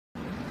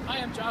Hi,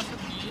 I'm Joshua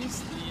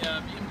Pease, the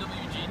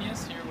BMW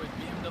genius here with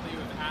BMW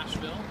of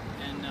Asheville,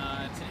 and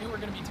today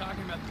we're going to be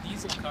talking about the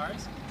diesel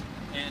cars.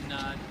 And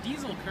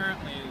diesel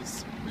currently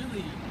is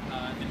really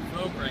in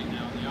vogue right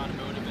now in the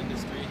automotive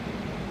industry.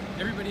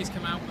 Everybody's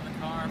come out with a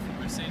car, from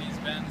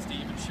Mercedes-Benz to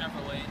even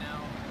Chevrolet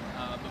now,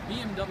 but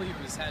BMW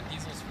has had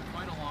diesels for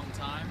quite a long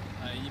time,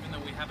 even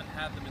though we haven't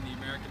had them in the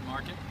American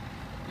market.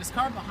 This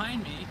car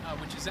behind me,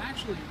 which is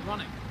actually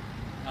running,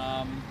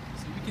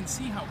 so you can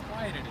see how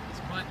quiet it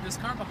is, but this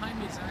car behind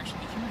me is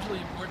actually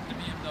hugely important to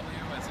BMW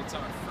as it's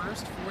our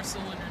first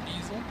four-cylinder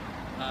diesel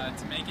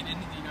to make it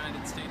into the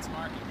United States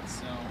market.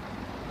 So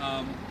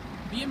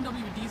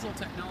BMW Diesel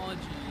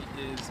Technology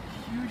is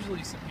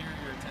hugely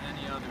superior to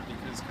any other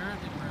because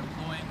currently we're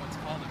employing what's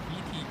called a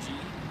VTG,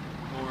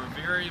 or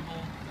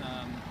variable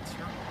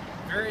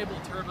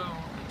turbo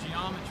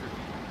geometry,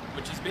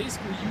 which is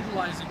basically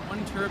utilizing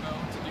one turbo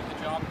to do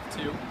the job of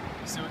two.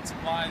 So it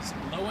supplies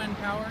low-end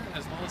power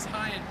as well as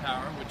high-end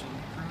power, which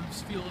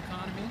improves fuel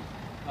economy,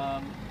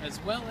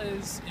 as well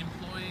as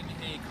employing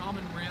a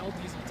common rail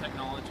diesel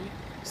technology.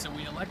 So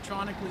we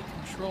electronically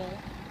control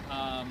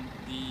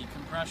the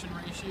compression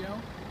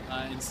ratio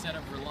instead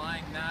of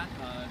relying that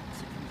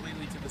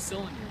completely to the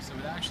cylinder. So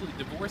it actually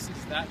divorces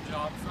that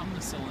job from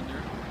the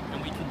cylinder,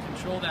 and we can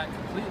control that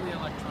completely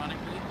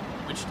electronically,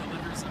 which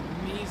delivers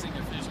amazing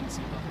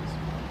efficiency levels.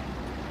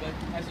 But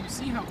as you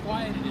see how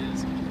quiet it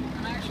is,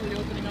 I'm actually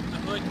opening up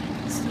the hood. You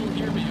can still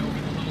hear me over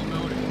the little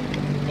motor.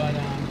 But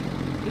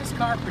this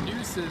car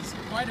produces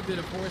quite a bit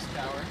of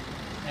horsepower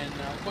and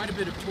quite a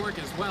bit of torque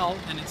as well.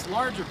 And its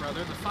larger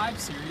brother, the 5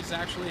 Series,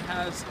 actually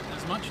has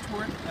as much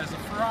torque as a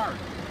Ferrari.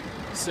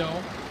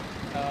 So,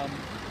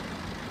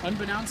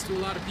 unbeknownst to a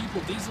lot of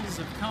people, diesels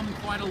have come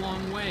quite a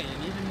long way.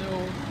 And even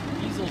though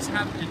diesels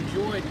haven't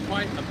enjoyed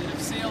quite a bit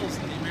of sales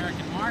in the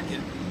American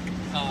market,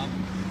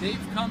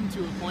 they've come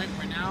to a point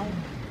where now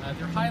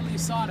they're highly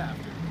sought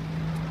after.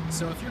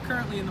 So if you're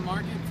currently in the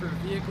market for a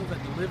vehicle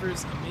that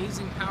delivers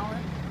amazing power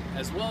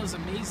as well as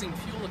amazing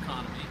fuel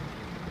economy,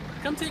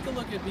 come take a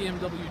look at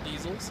BMW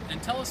diesels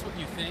and tell us what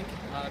you think,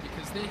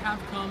 because they have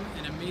come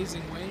an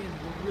amazing way and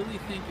we'll really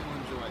think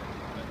you'll enjoy it.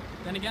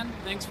 But then again,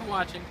 thanks for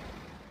watching.